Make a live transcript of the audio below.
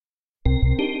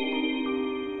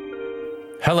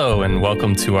Hello and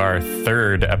welcome to our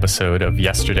third episode of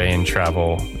Yesterday in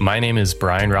Travel. My name is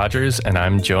Brian Rogers and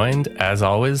I'm joined, as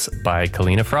always, by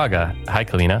Kalina Fraga. Hi,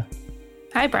 Kalina.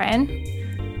 Hi, Brian.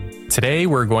 Today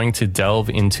we're going to delve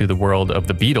into the world of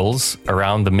the Beatles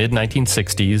around the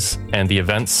mid-1960s and the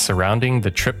events surrounding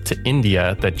the trip to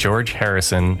India that George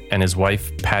Harrison and his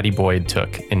wife Pattie Boyd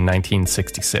took in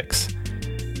 1966.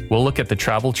 We'll look at the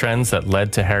travel trends that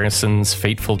led to Harrison's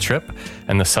fateful trip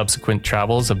and the subsequent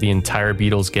travels of the entire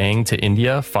Beatles gang to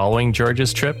India following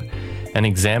George's trip, and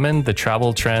examine the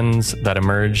travel trends that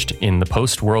emerged in the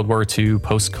post-World War II,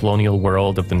 post-colonial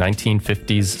world of the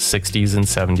 1950s, 60s, and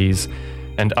 70s,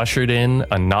 and ushered in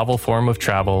a novel form of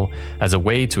travel as a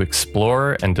way to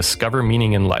explore and discover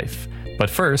meaning in life. But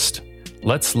first,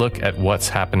 let's look at what's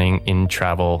happening in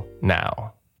travel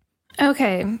now.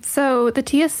 Okay, so the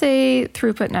TSA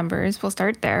throughput numbers, we'll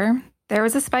start there. There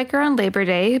was a spike around Labor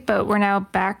Day, but we're now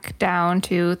back down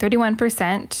to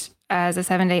 31% as a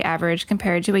 7-day average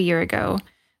compared to a year ago,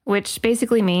 which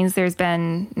basically means there's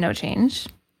been no change.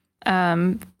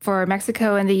 For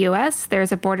Mexico and the US,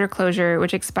 there's a border closure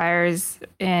which expires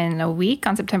in a week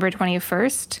on September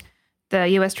 21st. The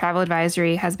US travel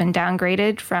advisory has been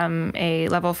downgraded from a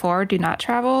level 4 do not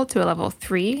travel to a level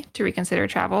 3 to reconsider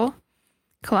travel.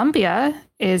 Colombia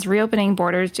is reopening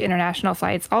borders to international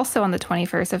flights also on the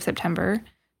 21st of September,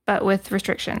 but with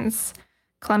restrictions.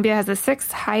 Colombia has the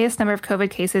 6th highest number of COVID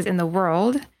cases in the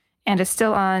world and is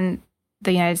still on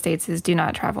the United States' do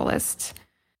not travel list.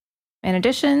 In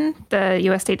addition, the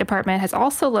U.S. State Department has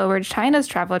also lowered China's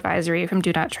travel advisory from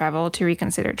do not travel to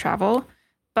reconsider travel,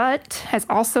 but has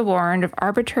also warned of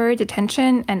arbitrary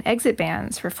detention and exit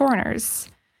bans for foreigners.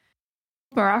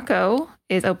 Morocco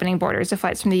is opening borders to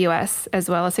flights from the U.S. as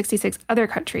well as 66 other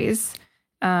countries.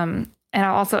 And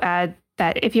I'll also add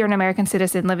that if you're an American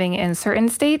citizen living in certain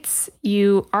states,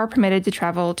 you are permitted to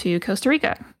travel to Costa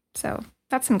Rica. So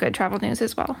that's some good travel news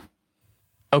as well.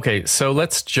 Okay, so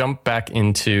let's jump back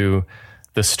into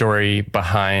the story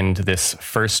behind this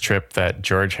first trip that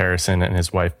George Harrison and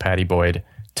his wife Pattie Boyd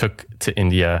took to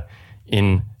India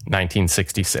in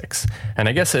 1966. And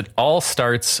I guess it all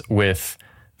starts with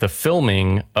the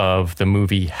filming of the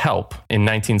movie Help in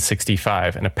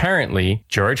 1965. And apparently,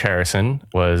 George Harrison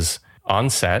was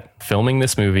on set filming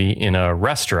this movie in a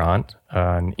restaurant,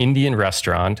 an Indian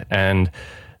restaurant, and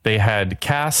they had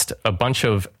cast a bunch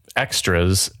of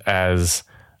extras as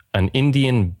an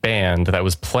Indian band that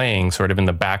was playing sort of in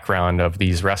the background of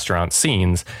these restaurant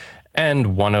scenes.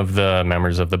 And one of the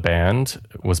members of the band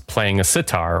was playing a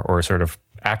sitar, or sort of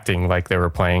acting like they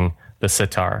were playing the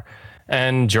sitar.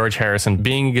 And George Harrison,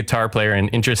 being a guitar player and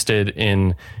interested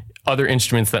in other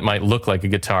instruments that might look like a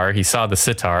guitar, he saw the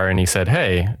sitar and he said,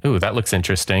 hey, ooh, that looks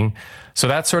interesting. So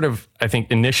that sort of, I think,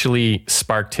 initially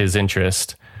sparked his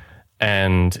interest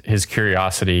and his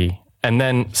curiosity. And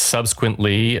then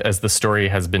subsequently, as the story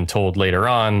has been told later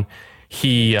on,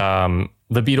 the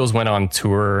Beatles went on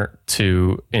tour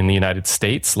in the United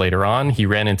States later on. He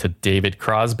ran into David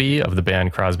Crosby of the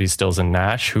band Crosby, Stills and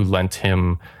Nash, who lent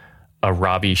him a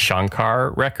Ravi Shankar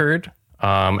record.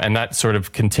 And that sort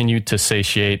of continued to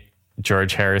satiate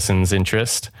George Harrison's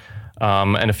interest.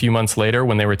 And a few months later,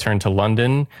 when they returned to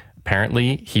London,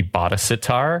 apparently he bought a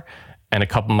sitar. And a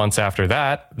couple months after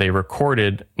that, they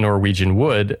recorded Norwegian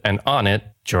Wood. And on it,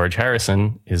 George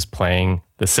Harrison is playing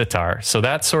the sitar. So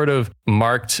that sort of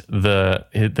marked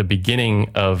the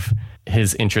beginning of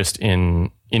his interest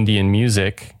in Indian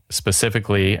music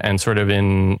specifically, and sort of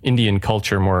in Indian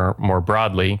culture more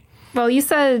broadly. Well, you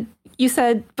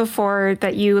said before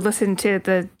that you listened to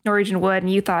the Norwegian Wood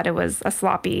and you thought it was a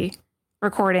sloppy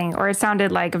recording, or it sounded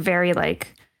like very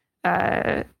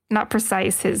not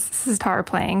precise, his sitar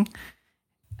playing.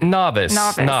 Novice.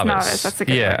 That's a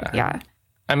good word. Yeah.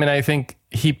 I mean, I think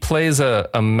he plays a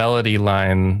melody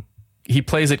line. He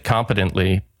plays it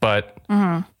competently, but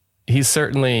he's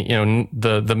certainly,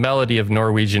 the melody of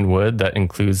Norwegian Wood that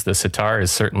includes the sitar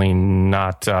is certainly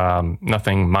not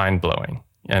nothing mind blowing.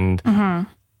 And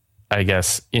I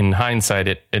guess in hindsight,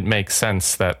 it makes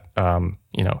sense that,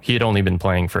 he had only been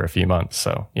playing for a few months.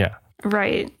 So, yeah.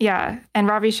 Right. Yeah. And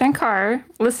Ravi Shankar,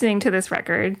 listening to this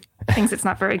record, thinks it's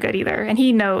not very good either. And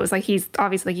he knows, he's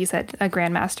obviously, like you said, a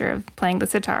grandmaster of playing the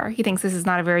sitar. He thinks this is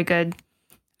not a very good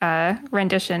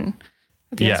rendition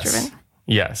of the instrument.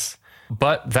 Yes.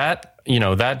 But that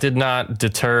did not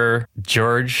deter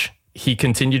George. He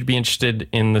continued to be interested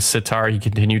in the sitar. He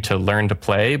continued to learn to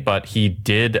play, but he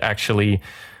did actually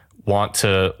want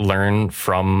to learn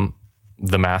from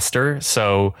the master.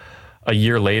 So a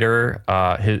year later,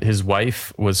 his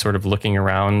wife was sort of looking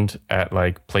around at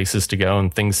places to go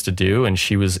and things to do. And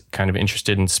she was kind of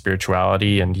interested in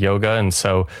spirituality and yoga. And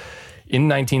so in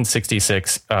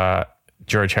 1966,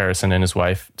 George Harrison and his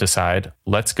wife decide,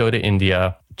 let's go to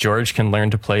India. George can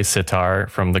learn to play sitar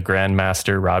from the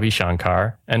grandmaster Ravi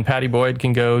Shankar, and Pattie Boyd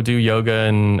can go do yoga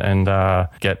and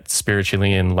get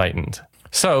spiritually enlightened.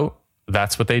 So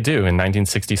that's what they do. In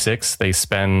 1966, they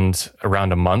spend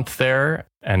around a month there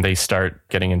and they start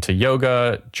getting into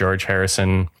yoga. George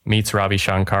Harrison meets Ravi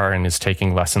Shankar and is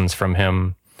taking lessons from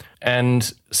him.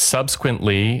 And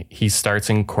subsequently, he starts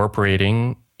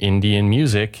incorporating Indian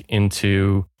music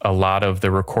into a lot of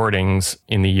the recordings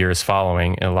in the years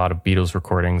following, a lot of Beatles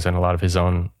recordings and a lot of his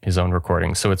own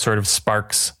recordings. So it sort of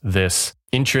sparks this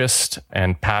interest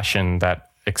and passion that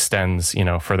extends,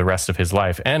 for the rest of his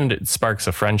life. And it sparks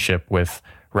a friendship with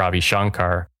Ravi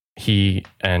Shankar. He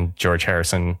and George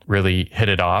Harrison really hit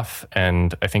it off.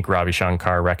 And I think Ravi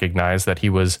Shankar recognized that he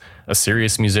was a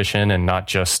serious musician and not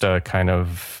just a kind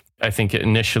of, I think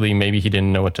initially maybe he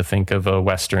didn't know what to think of a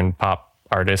Western pop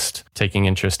artist taking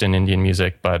interest in Indian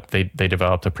music, but they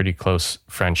developed a pretty close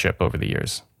friendship over the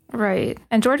years. Right.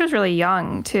 And George was really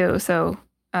young too. So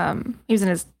he was in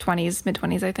his 20s,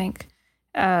 mid-20s, I think.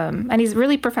 And he's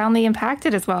really profoundly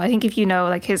impacted as well. I think if you know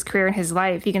like his career and his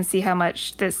life, you can see how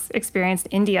much this experience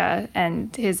in India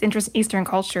and his interest in Eastern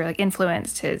culture like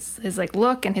influenced his like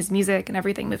look and his music and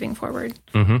everything moving forward.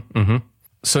 Mm-hmm, mm-hmm.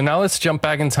 So now let's jump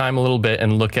back in time a little bit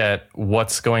and look at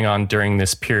what's going on during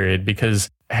this period, because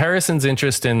Harrison's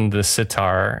interest in the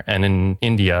sitar and in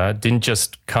India didn't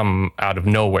just come out of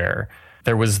nowhere.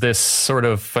 There was this sort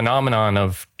of phenomenon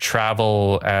of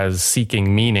travel as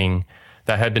seeking meaning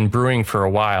that had been brewing for a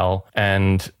while.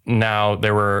 And now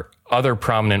there were other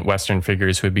prominent Western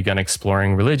figures who had begun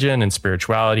exploring religion and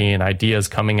spirituality and ideas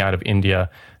coming out of India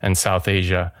and South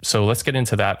Asia. So let's get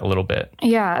into that a little bit.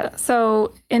 Yeah.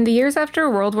 So in the years after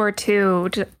World War II,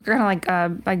 kind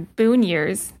of like boon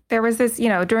years, there was this,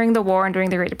 during the war and during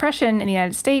the Great Depression in the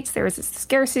United States, there was this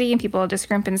scarcity and people just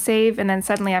scrimp and save. And then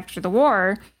suddenly after the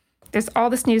war, there's all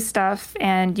this new stuff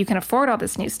and you can afford all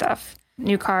this new stuff.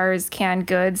 New cars, canned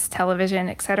goods, television,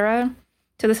 etc.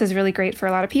 So this is really great for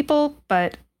a lot of people.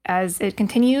 But as it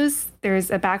continues,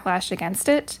 there's a backlash against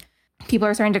it. People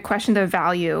are starting to question the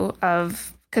value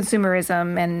of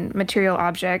consumerism and material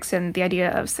objects and the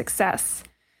idea of success.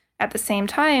 At the same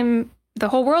time, the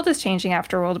whole world is changing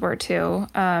after World War II.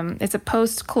 It's a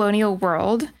post-colonial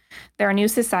world. There are new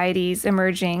societies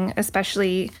emerging,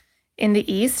 especially in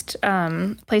the East,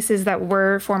 places that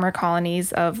were former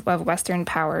colonies of Western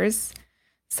powers.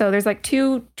 So there's like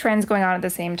two trends going on at the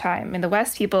same time. In the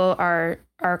West, people are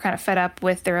kind of fed up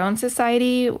with their own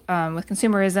society, with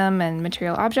consumerism and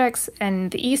material objects.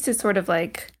 And the East is sort of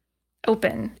like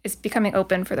open. It's becoming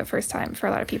open for the first time for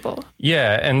a lot of people.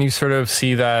 Yeah, and you sort of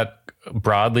see that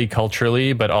broadly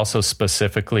culturally, but also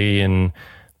specifically in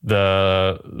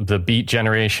the Beat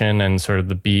generation and sort of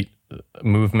the Beat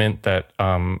movement, that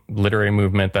literary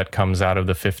movement that comes out of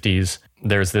the 50s.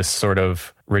 There's this sort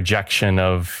of rejection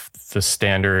of the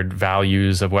standard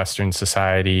values of Western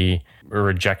society, a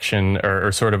rejection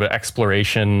or sort of an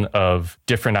exploration of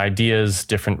different ideas,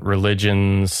 different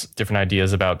religions, different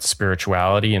ideas about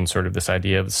spirituality and sort of this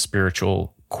idea of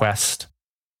spiritual quest.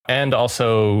 And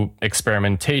also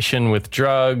experimentation with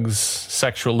drugs,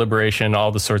 sexual liberation,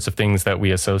 all the sorts of things that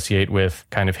we associate with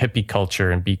kind of hippie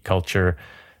culture and beat culture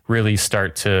really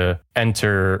start to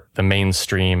enter the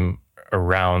mainstream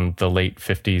around the late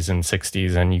 50s and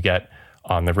 60s. And you get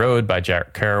On the Road by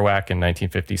Jack Kerouac in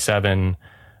 1957.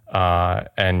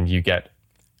 And you get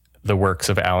the works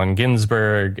of Allen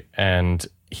Ginsberg. And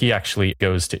he actually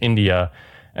goes to India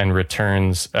and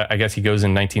returns, I guess he goes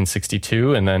in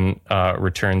 1962 and then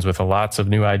returns with lots of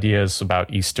new ideas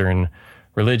about Eastern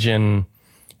religion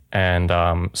and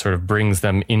sort of brings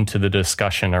them into the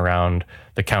discussion around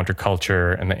the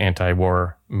counterculture and the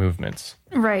anti-war movements.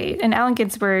 Right. And Allen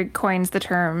Ginsberg coins the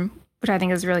term, which I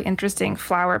think is really interesting,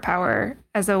 flower power,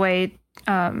 as a way,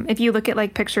 if you look at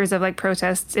like pictures of like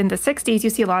protests in the 60s, you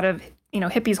see a lot of,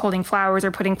 hippies holding flowers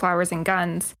or putting flowers in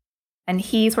guns. And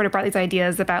he sort of brought these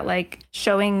ideas about like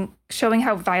showing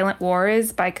how violent war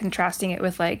is by contrasting it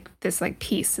with like this like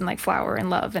peace and like flower and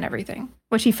love and everything,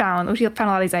 which he found a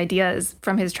lot of these ideas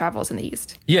from his travels in the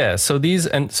East. Yeah. So these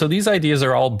ideas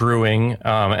are all brewing.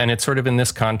 And it's sort of in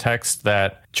this context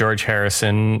that George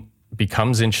Harrison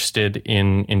becomes interested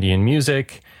in Indian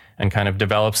music and kind of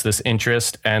develops this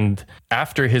interest. And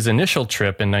after his initial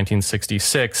trip in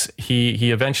 1966,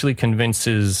 he eventually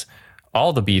convinces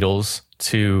all the Beatles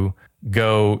to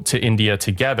go to India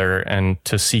together and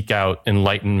to seek out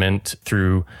enlightenment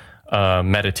through a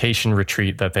meditation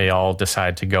retreat that they all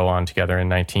decide to go on together in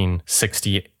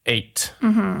 1968.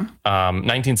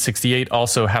 1968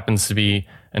 also happens to be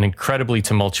an incredibly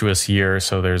tumultuous year.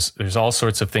 So there's all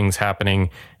sorts of things happening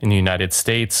in the United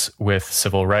States with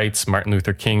civil rights. Martin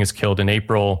Luther King is killed in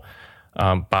April.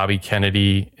 Bobby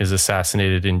Kennedy is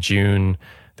assassinated in June.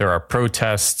 There are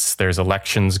protests. There's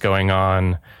elections going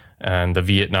on, and the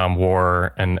Vietnam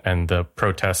War and the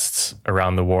protests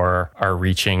around the war are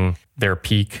reaching their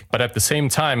peak. But at the same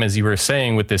time, as you were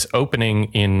saying, with this opening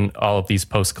in all of these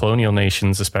post-colonial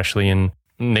nations, especially in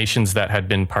nations that had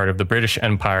been part of the British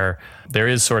Empire, there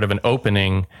is sort of an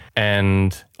opening.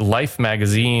 And Life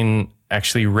magazine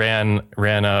actually ran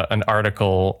an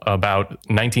article about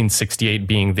 1968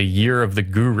 being the year of the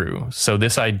guru. So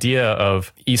this idea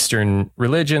of Eastern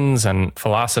religions and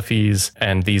philosophies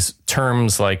and these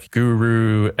terms like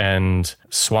guru and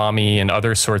swami and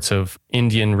other sorts of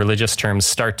Indian religious terms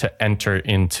start to enter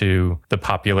into the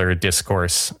popular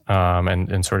discourse,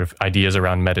 and sort of ideas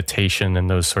around meditation and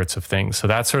those sorts of things. So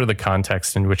that's sort of the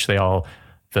context in which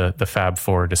the Fab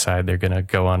Four decide they're going to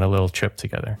go on a little trip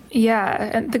together.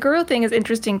 Yeah, and the guru thing is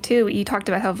interesting too. You talked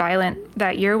about how violent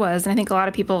that year was, and I think a lot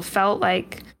of people felt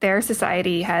like their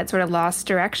society had sort of lost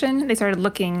direction. They started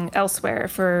looking elsewhere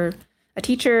for a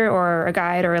teacher or a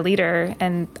guide or a leader,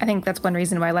 and I think that's one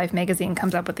reason why Life magazine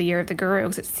comes up with the year of the guru,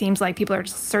 because it seems like people are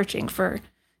just searching for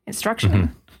instruction.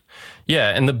 Mm-hmm. Yeah,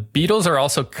 and the Beatles are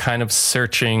also kind of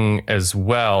searching as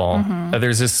well.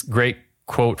 There's this great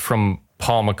quote from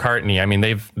Paul McCartney. I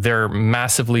mean, they're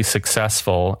massively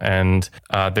successful, and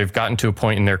they've gotten to a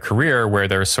point in their career where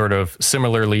they're sort of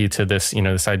similarly to this,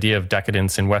 this idea of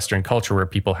decadence in Western culture, where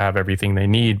people have everything they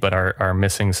need but are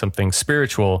missing something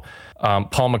spiritual.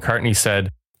 Paul McCartney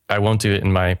said, I won't do it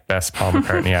in my best Paul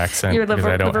McCartney accent because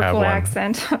I don't have one.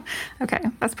 Accent. Okay,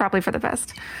 that's probably for the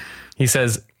best. He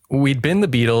says, we'd been the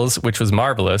Beatles, which was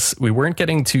marvelous. We weren't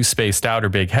getting too spaced out or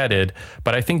big-headed,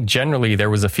 but I think generally there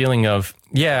was a feeling of,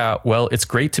 yeah, well, it's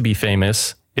great to be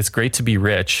famous, it's great to be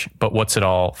rich, but what's it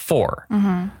all for?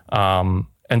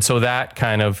 And so that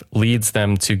kind of leads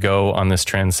them to go on this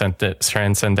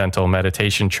transcendental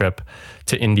meditation trip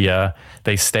to India.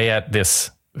 They stay at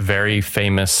this very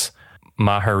famous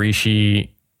Maharishi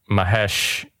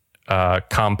Mahesh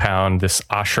compound, this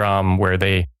ashram where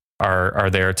they are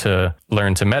there to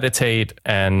learn to meditate.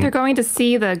 And they're going to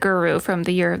see the guru from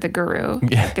the year of the guru.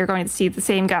 Yeah. They're going to see the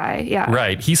same guy. Yeah.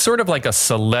 Right. He's sort of like a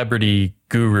celebrity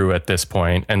guru at this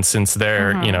point. And since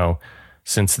they're,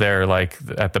 since they're like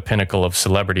at the pinnacle of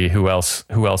celebrity, who else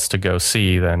to go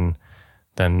see than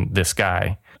this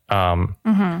guy?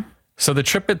 So the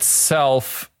trip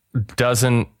itself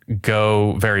doesn't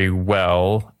go very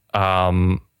well.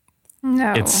 No.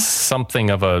 It's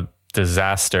something of a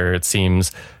disaster, it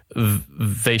seems.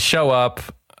 They show up,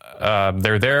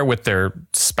 they're there with their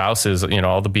spouses,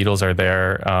 all the Beatles are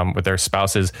there with their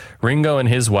spouses. Ringo and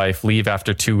his wife leave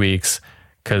after 2 weeks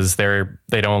because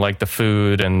they don't like the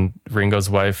food, and Ringo's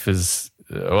wife is,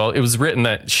 it was written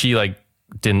that she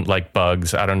didn't like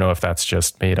bugs. I don't know if that's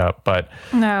just made up, but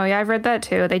no, yeah, I've read that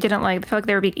too. They felt like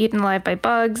they were being eaten alive by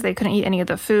bugs. They couldn't eat any of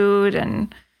the food,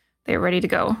 and they were ready to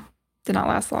go. Did not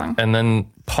last long. And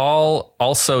then Paul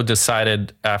also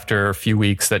decided after a few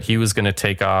weeks that he was going to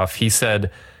take off. He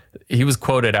said, he was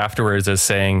quoted afterwards as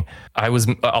saying,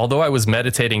 although I was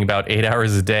meditating about 8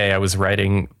 hours a day, I was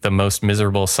writing the most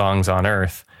miserable songs on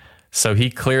earth. So he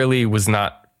clearly was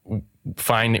not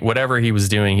finding, whatever he was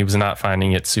doing, he was not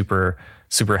finding it super,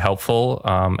 super helpful.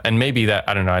 And maybe that,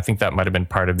 I don't know, I think that might've been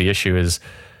part of the issue. Is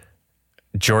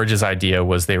George's idea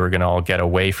was they were going to all get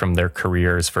away from their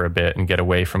careers for a bit and get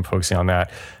away from focusing on that.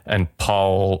 And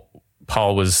Paul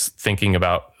was thinking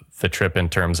about the trip in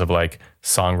terms of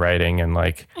songwriting and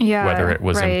whether it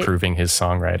was improving his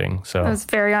songwriting. So it was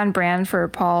very on brand for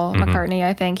Paul McCartney.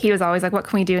 I think he was always like, what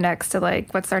can we do next to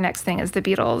what's our next thing as the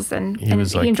Beatles? And he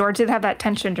and George did have that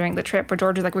tension during the trip where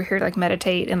George was like, we're here to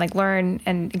meditate and learn.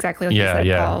 And exactly like you said,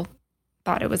 Paul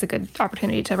thought it was a good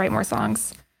opportunity to write more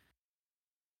songs.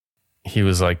 He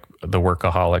was like the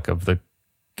workaholic of the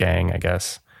gang, I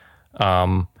guess.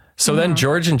 So then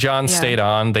George and John stayed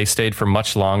on. They stayed for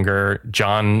much longer.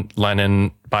 John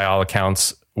Lennon, by all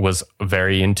accounts, was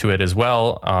very into it as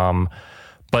well.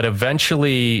 But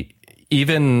eventually,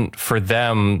 even for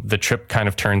them, the trip kind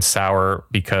of turned sour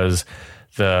because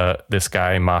this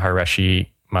guy, Maharishi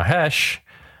Mahesh,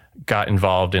 got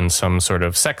involved in some sort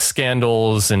of sex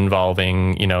scandals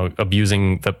involving,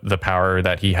 abusing the power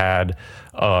that he had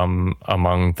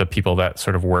among the people that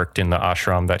sort of worked in the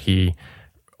ashram that he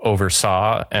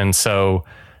oversaw. And so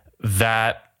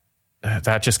that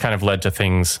just kind of led to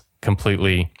things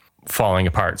completely falling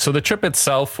apart. So the trip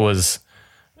itself was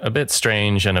a bit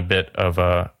strange and a bit of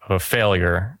a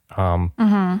failure.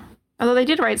 Although they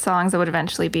did write songs that would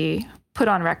eventually be put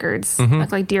on records.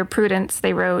 Mm-hmm. Like Dear Prudence,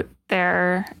 they wrote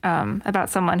there about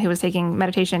someone who was taking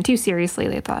meditation too seriously,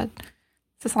 they thought.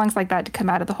 So songs like that to come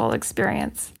out of the whole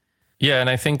experience. Yeah, and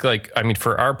I think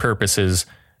for our purposes,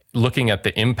 looking at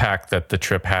the impact that the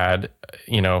trip had,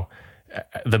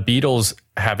 the Beatles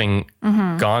having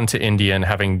gone to India and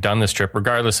having done this trip,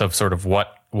 regardless of sort of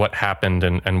what happened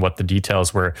and what the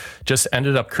details were, just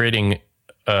ended up creating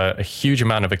a huge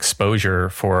amount of exposure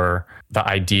for the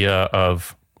idea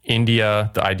of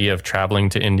India, the idea of traveling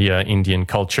to India, Indian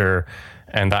culture,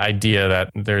 and the idea that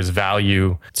there's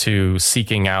value to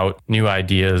seeking out new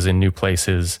ideas in new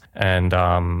places. And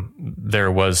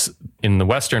there was, in the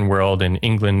Western world, in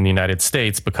England and the United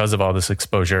States, because of all this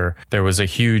exposure, there was a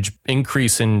huge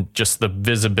increase in just the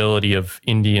visibility of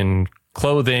Indian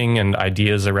clothing and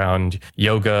ideas around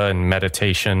yoga and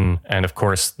meditation. And of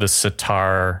course, the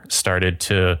sitar started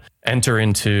to enter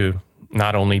into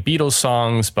not only Beatles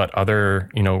songs, but other,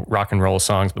 rock and roll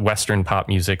songs. Western pop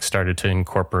music started to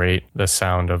incorporate the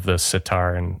sound of the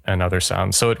sitar and other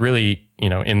sounds. So it really,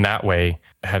 in that way,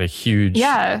 had a huge...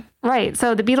 Yeah, right.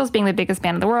 So the Beatles being the biggest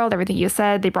band in the world, everything you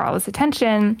said, they brought all this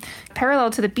attention. Parallel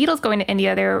to the Beatles going to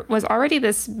India, there was already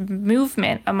this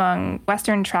movement among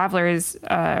Western travelers,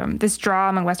 this draw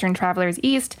among Western travelers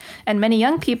east, and many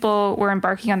young people were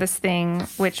embarking on this thing,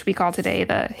 which we call today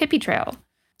the hippie trail.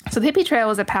 So the hippie trail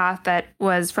was a path that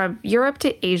was from Europe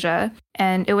to Asia,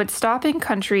 and it would stop in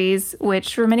countries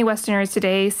which for many Westerners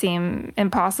today seem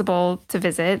impossible to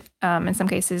visit. In some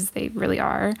cases, they really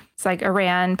are. It's like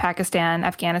Iran, Pakistan,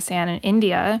 Afghanistan, and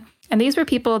India. And these were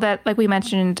people that, like we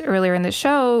mentioned earlier in the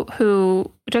show, who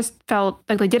just felt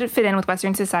like they didn't fit in with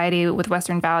Western society, with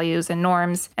Western values and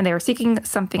norms, and they were seeking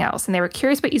something else. And they were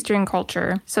curious about Eastern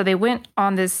culture. So they went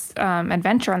on this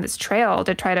adventure, on this trail,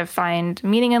 to try to find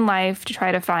meaning in life, to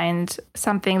try to find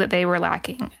something that they were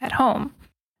lacking at home.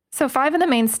 So 5 of the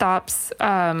main stops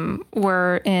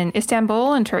were in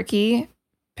Istanbul in Turkey,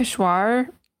 Peshawar,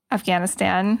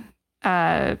 Afghanistan,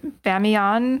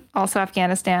 Bamiyan, also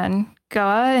Afghanistan,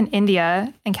 Goa in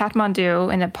India, and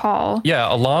Kathmandu in Nepal.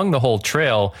 Yeah, along the whole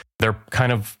trail, there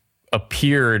kind of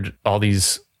appeared all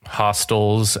these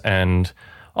hostels and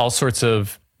all sorts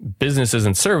of businesses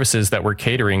and services that were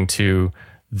catering to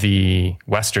the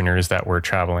Westerners that were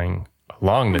traveling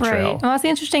along the trail. Well, that's the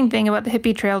interesting thing about the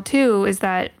hippie trail, too, is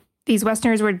that these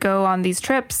Westerners would go on these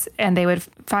trips and they would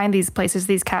find these places,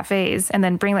 these cafes, and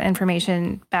then bring that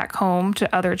information back home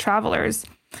to other travelers.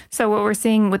 So what we're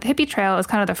seeing with the hippie trail is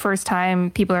kind of the first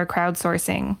time people are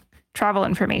crowdsourcing travel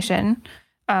information.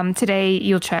 Today,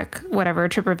 you'll check whatever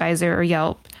TripAdvisor or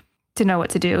Yelp to know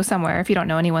what to do somewhere if you don't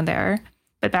know anyone there.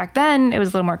 But back then, it was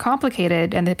a little more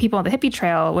complicated, and the people on the hippie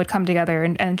trail would come together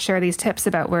and share these tips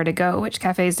about where to go, which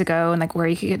cafes to go, and like where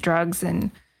you could get drugs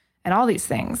and all these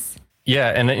things. Yeah,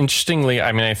 and interestingly,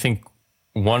 I think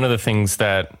one of the things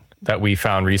that we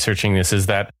found researching this is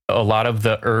that a lot of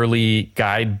the early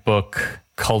guidebook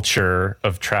culture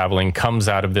of traveling comes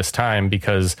out of this time,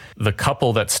 because the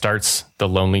couple that starts the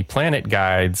Lonely Planet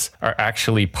guides are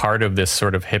actually part of this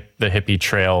sort of the hippie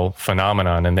trail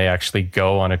phenomenon. And they actually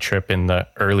go on a trip in the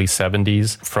early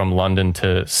 70s from London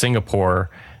to Singapore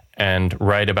and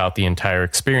write about the entire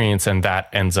experience. And that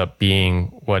ends up being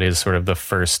what is sort of the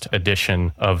first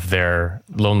edition of their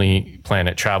Lonely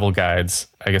Planet travel guides.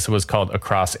 I guess it was called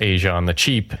Across Asia on the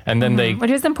Cheap. And then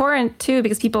which is important too,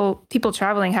 because people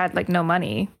traveling had like no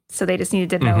money. So they just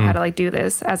needed to know how to like do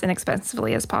this as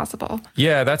inexpensively as possible.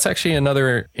 Yeah, that's actually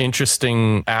another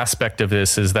interesting aspect of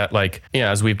this, is that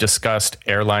as we've discussed,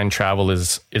 airline travel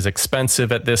is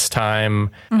expensive at this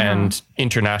time, and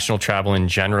international travel in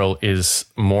general is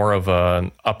more of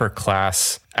an upper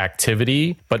class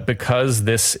activity. But because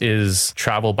this is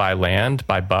travel by land,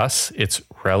 by bus, it's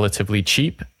relatively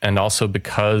cheap. And also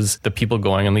because the people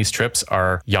going on these trips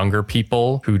are younger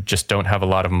people who just don't have a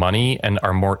lot of money and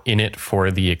are more in it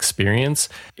for the experience,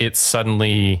 it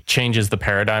suddenly changes the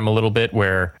paradigm a little bit,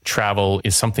 where travel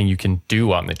is something you can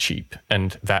do on the cheap.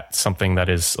 And that's something that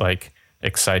is like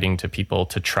exciting to people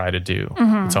to try to do.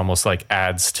 It's almost like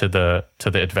adds to the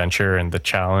adventure and the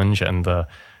challenge and the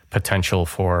potential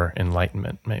for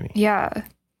enlightenment, maybe. Yeah.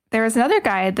 There was another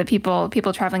guide that people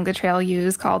traveling the trail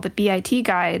use called the BIT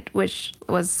guide, which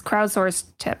was crowdsourced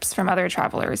tips from other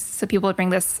travelers. So people would bring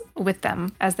this with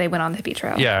them as they went on the hippie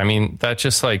trail. Yeah, that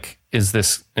just is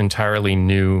this entirely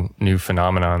new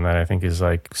phenomenon that I think is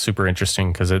super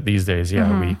interesting, because these days,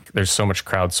 there's so much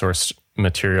crowdsourced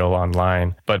material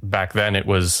online. But back then it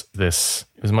was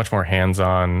a much more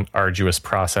hands-on, arduous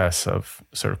process of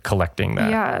sort of collecting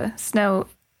that. Yeah, it's no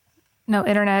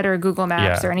internet or Google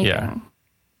Maps or anything.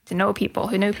 To know people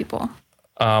who knew people.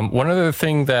 One other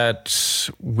thing that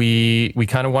we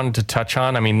kind of wanted to touch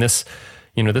on, I mean, this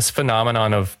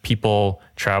phenomenon of people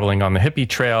traveling on the hippie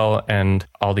trail and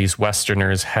all these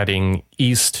Westerners heading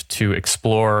east to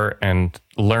explore and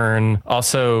learn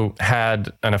also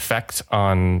had an effect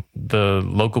on the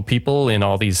local people in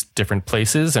all these different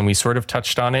places. And we sort of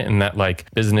touched on it in that like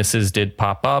businesses did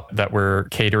pop up that were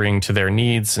catering to their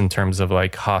needs in terms of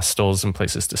like hostels and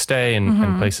places to stay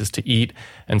and places to eat.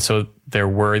 And so there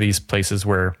were these places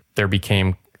where there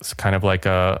became kind of like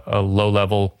a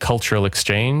low-level cultural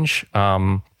exchange.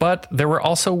 But there were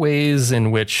also ways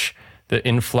in which the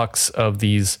influx of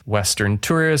these Western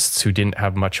tourists who didn't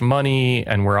have much money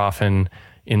and were often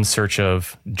in search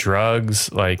of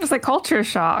drugs, like it's like culture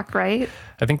shock, right?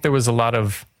 I think there were a lot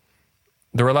of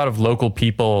local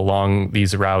people along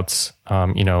these routes,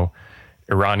 Iranian,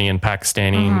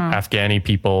 Pakistani, Afghani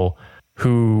people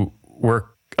who were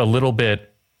a little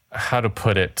bit, how to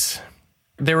put it,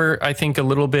 they were, I think, a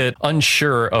little bit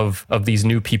unsure of these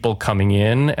new people coming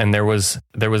in. And there was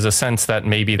a sense that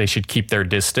maybe they should keep their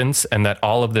distance and that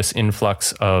all of this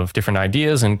influx of different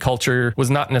ideas and culture was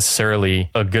not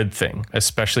necessarily a good thing,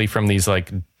 especially from these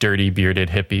like dirty bearded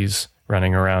hippies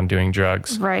running around doing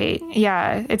drugs. Right.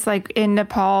 Yeah. It's like in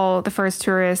Nepal, the first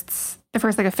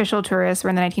like official tourists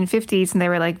were in the 1950s, and they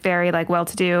were like very like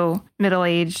well-to-do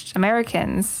middle-aged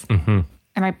Americans. Mm-hmm.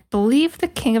 And I believe the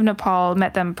king of Nepal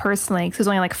met them personally because there's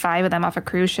only like 5 of them off a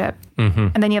cruise ship. Mm-hmm.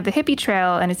 And then you have the hippie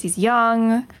trail, and it's these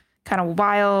young, kind of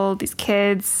wild, these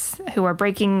kids who are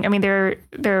breaking, I mean,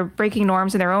 they're breaking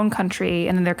norms in their own country,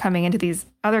 and then they're coming into these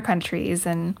other countries.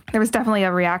 And there was definitely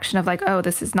a reaction of like, oh,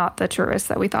 this is not the tourists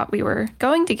that we thought we were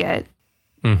going to get.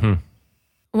 Mm-hmm.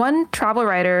 One travel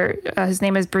writer, his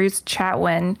name is Bruce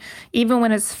Chatwin, even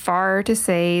went as far to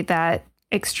say that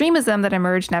extremism that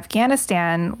emerged in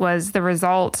Afghanistan was the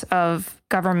result of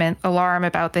government alarm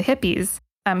about the hippies.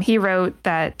 He wrote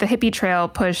that the hippie trail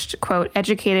pushed, quote,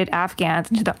 educated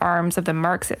Afghans into the arms of the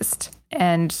Marxist.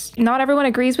 And not everyone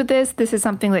agrees with this. This is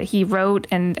something that he wrote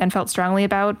and felt strongly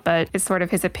about, but it's sort of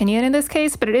his opinion in this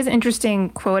case. But it is an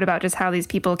interesting quote about just how these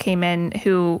people came in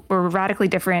who were radically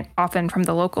different often from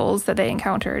the locals that they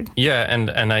encountered. Yeah, and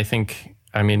I think,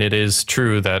 I mean, it is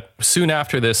true that soon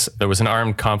after this, there was an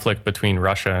armed conflict between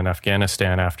Russia and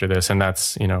Afghanistan after this. And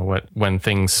that's, when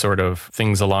things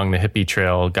along the hippie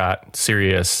trail got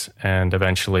serious and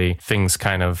eventually things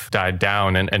kind of died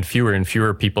down and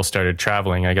fewer people started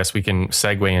traveling. I guess we can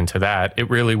segue into that. It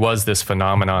really was this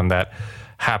phenomenon that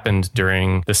happened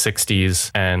during the 60s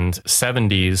and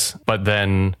 70s, but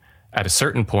then at a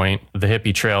certain point, the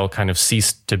hippie trail kind of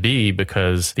ceased to be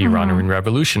because the Iranian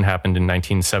Revolution happened in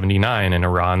 1979, and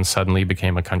Iran suddenly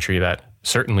became a country that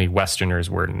certainly Westerners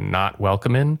were not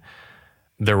welcome in.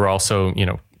 There were also,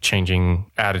 changing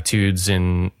attitudes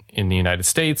in the United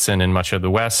States and in much of the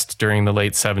West during the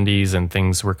late 70s, and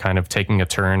things were kind of taking a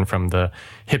turn from the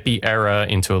hippie era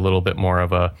into a little bit more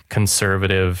of a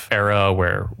conservative era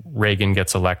where Reagan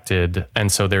gets elected.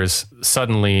 And so there's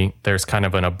kind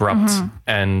of an abrupt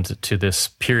end to this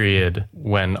period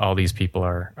when all these people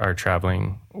are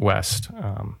traveling west.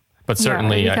 But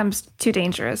certainly it becomes too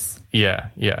dangerous. Yeah.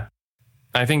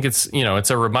 I think it's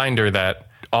a reminder that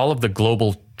all of the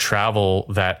global travel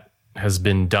that has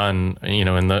been done,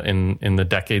 in the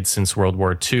decades since World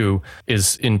War II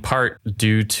is in part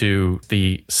due to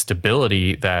the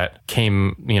stability that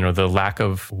came, the lack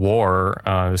of war,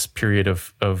 this period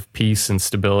of peace and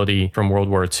stability from World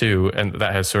War II. And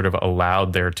that has sort of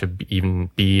allowed there to even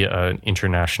be an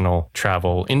international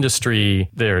travel industry,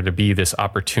 there to be this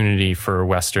opportunity for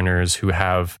Westerners who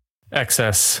have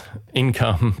excess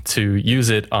income to use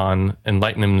it on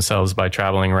enlighten themselves by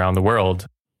traveling around the world.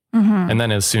 And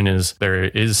then as soon as there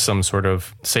is some sort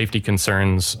of safety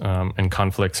concerns and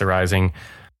conflicts arising,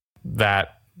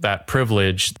 that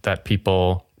privilege that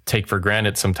people take for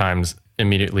granted sometimes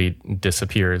immediately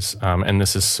disappears. And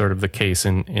this is sort of the case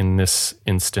in this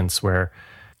instance where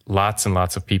lots and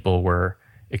lots of people were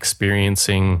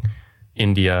experiencing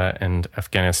India and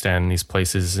Afghanistan, these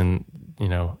places in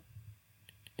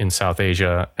South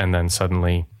Asia, and then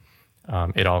suddenly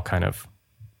it all kind of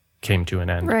came to an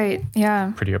end. Right.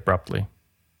 Yeah. Pretty abruptly.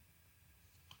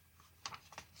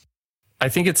 I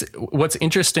think what's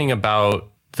interesting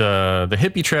about the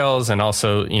hippie trails and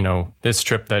also, this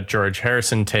trip that George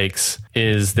Harrison takes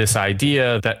is this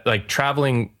idea that like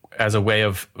traveling as a way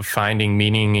of finding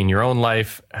meaning in your own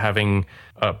life, having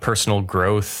personal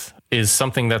growth is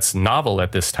something that's novel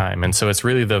at this time. And so it's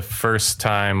really the first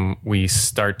time we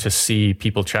start to see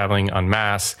people traveling en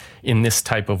masse in this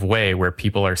type of way where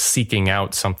people are seeking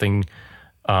out something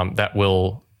that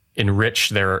will enrich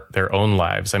their own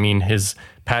lives. I mean,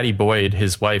 Patty Boyd,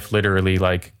 his wife, literally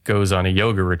like goes on a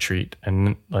yoga retreat,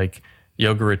 and like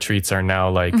yoga retreats are now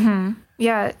like.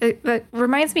 Yeah, it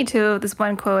reminds me too of this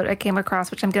one quote I came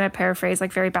across, which I'm going to paraphrase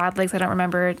like very badly because I don't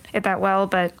remember it that well.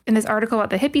 But in this article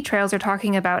about the hippie trails, they're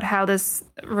talking about how this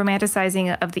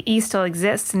romanticizing of the East still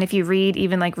exists. And if you read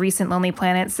even like recent Lonely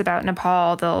Planets about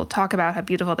Nepal, they'll talk about how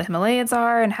beautiful the Himalayas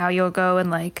are and how you'll go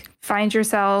and like find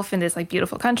yourself in this like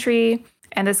beautiful country.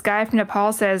 And this guy from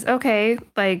Nepal says, okay,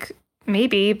 like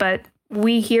maybe, but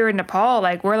we here in Nepal,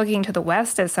 like we're looking to the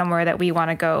West as somewhere that we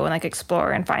want to go and like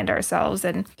explore and find ourselves.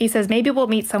 And he says, maybe we'll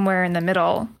meet somewhere in the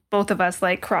middle, both of us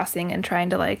like crossing and trying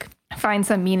to like find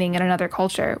some meaning in another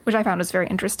culture, which I found was very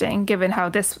interesting, given how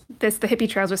the hippie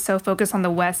trails was so focused on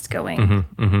the West going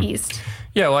East.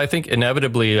 Yeah, well, I think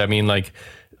inevitably, I mean, like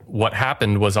what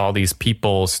happened was all these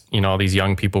people, all these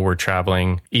young people were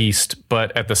traveling East,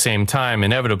 but at the same time,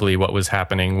 inevitably what was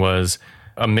happening was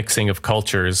a mixing of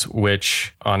cultures,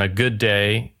 which on a good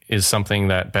day is something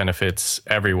that benefits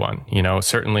everyone.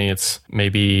 Certainly it's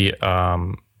maybe,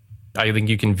 I think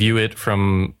you can view it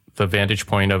from the vantage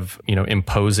point of,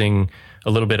 imposing a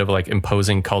little bit of like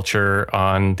imposing culture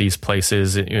on these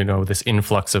places, this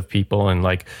influx of people, and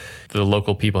like the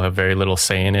local people have very little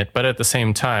say in it. But at the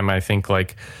same time, I think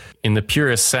like in the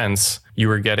purest sense, you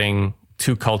were getting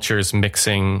two cultures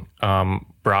mixing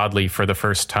broadly for the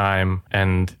first time,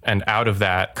 and out of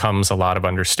that comes a lot of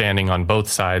understanding on both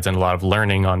sides and a lot of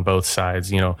learning on both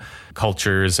sides,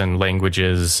 cultures and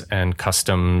languages and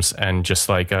customs, and just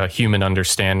like a human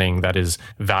understanding that is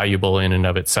valuable in and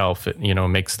of itself. It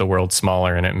makes the world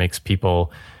smaller, and it makes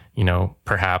people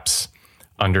perhaps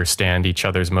understand each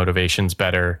other's motivations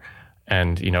better,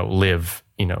 and live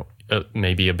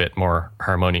maybe a bit more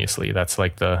harmoniously. That's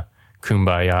like the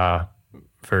kumbaya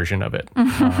version of it.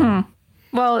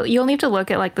 Well, you'll need to look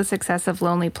at like the success of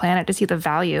Lonely Planet to see the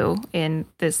value in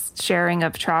this sharing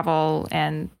of travel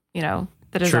and, the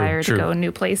desire to go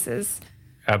new places.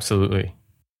 Absolutely.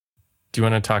 Do you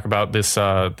want to talk about this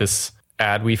this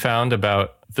ad we found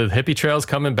about the hippie trails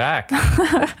coming back?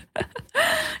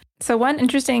 So one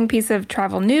interesting piece of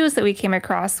travel news that we came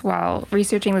across while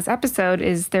researching this episode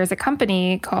is there's a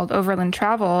company called Overland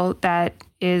Travel that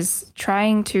is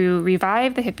trying to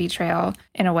revive the hippie trail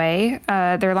in a way.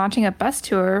 They're launching a bus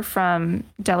tour from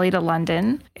Delhi to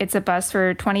London. It's a bus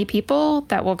for 20 people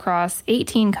that will cross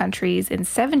 18 countries in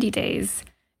 70 days,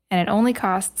 and it only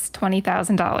costs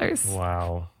 $20,000.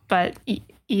 Wow. But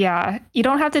yeah, you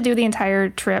don't have to do the entire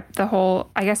trip,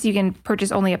 I guess you can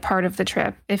purchase only a part of the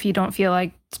trip if you don't feel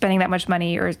like spending that much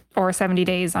money or 70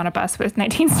 days on a bus with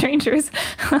 19 strangers.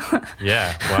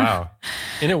 Yeah, wow.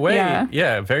 In a way,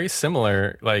 yeah, very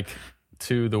similar like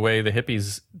to the way the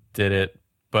hippies did it,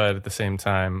 but at the same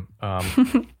time, a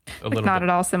little not bit, at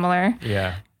all similar.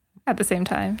 Yeah. At the same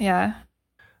time, yeah.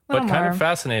 But kind of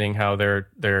fascinating how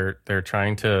they're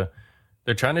trying to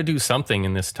do something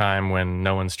in this time when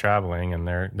no one's traveling, and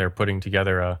they're putting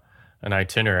together an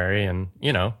itinerary, and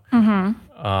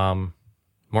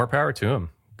more power to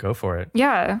them. Go for it.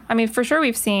 Yeah, I mean, for sure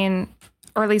we've seen,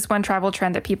 or at least one travel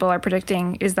trend that people are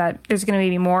predicting is that there's going to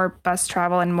be more bus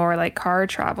travel and more like car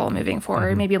travel moving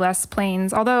forward, maybe less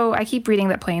planes. Although I keep reading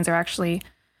that planes are actually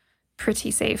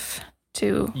pretty safe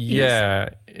to use. Yeah,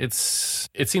 it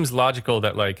seems logical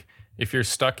that like if you're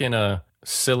stuck in a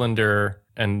cylinder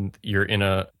and you're in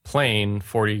a plane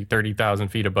 30,000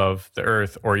 feet above the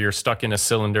earth, or you're stuck in a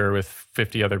cylinder with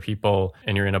 50 other people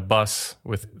and you're in a bus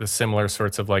with the similar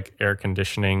sorts of like air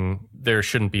conditioning, there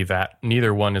shouldn't be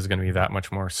neither one is going to be that much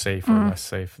more safe or less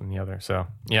safe than the other. So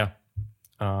yeah,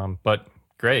 but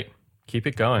great. Keep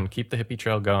it going. Keep the hippie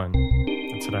trail going.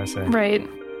 That's what I say. Right.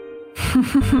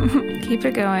 Keep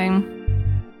it going.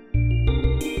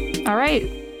 All right.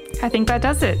 I think that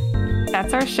does it.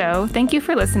 That's our show. Thank you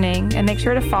for listening, and make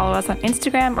sure to follow us on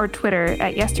Instagram or Twitter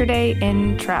at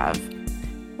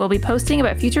YesterdayInTrav. We'll be posting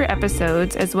about future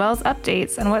episodes as well as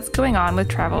updates on what's going on with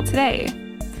travel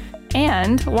today.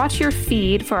 And watch your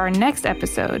feed for our next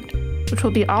episode, which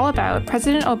will be all about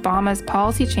President Obama's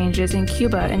policy changes in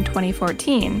Cuba in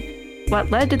 2014, what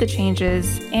led to the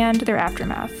changes, and their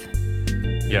aftermath.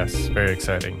 Yes, very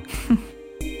exciting.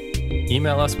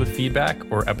 Email us with feedback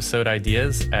or episode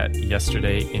ideas at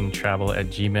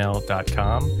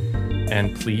yesterdayintravel@gmail.com.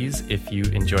 And please, if you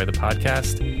enjoy the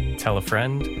podcast, tell a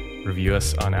friend, review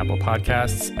us on Apple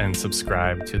Podcasts, and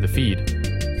subscribe to the feed.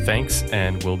 Thanks,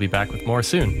 and we'll be back with more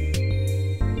soon.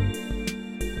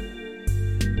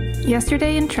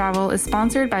 Yesterday in Travel is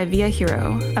sponsored by Via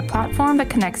Hero, a platform that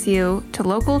connects you to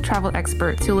local travel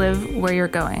experts who live where you're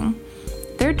going.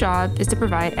 Their job is to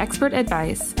provide expert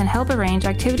advice and help arrange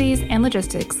activities and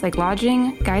logistics like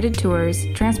lodging, guided tours,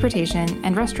 transportation,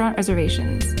 and restaurant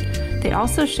reservations. They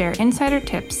also share insider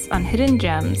tips on hidden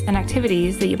gems and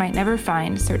activities that you might never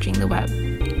find searching the web.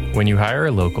 When you hire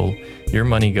a local, your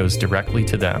money goes directly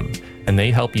to them, and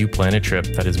they help you plan a trip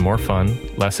that is more fun,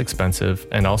 less expensive,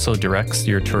 and also directs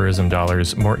your tourism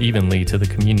dollars more evenly to the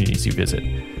communities you visit,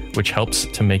 which helps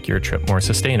to make your trip more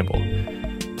sustainable.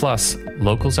 Plus,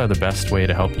 locals are the best way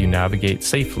to help you navigate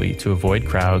safely to avoid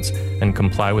crowds and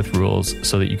comply with rules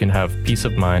so that you can have peace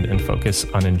of mind and focus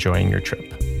on enjoying your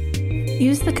trip.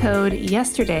 Use the code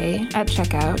YESTERDAY at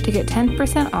checkout to get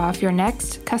 10% off your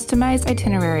next customized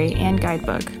itinerary and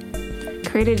guidebook.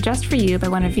 Created just for you by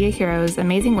one of Via Hero's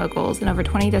amazing locals in over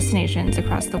 20 destinations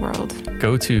across the world.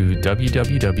 Go to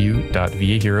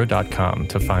www.viahero.com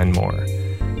to find more.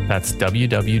 That's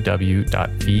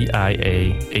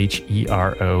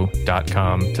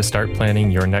www.viahero.com to start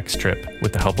planning your next trip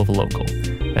with the help of a local.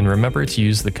 And remember to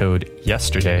use the code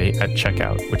YESTERDAY at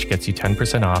checkout, which gets you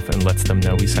 10% off and lets them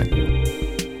know we sent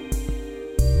you.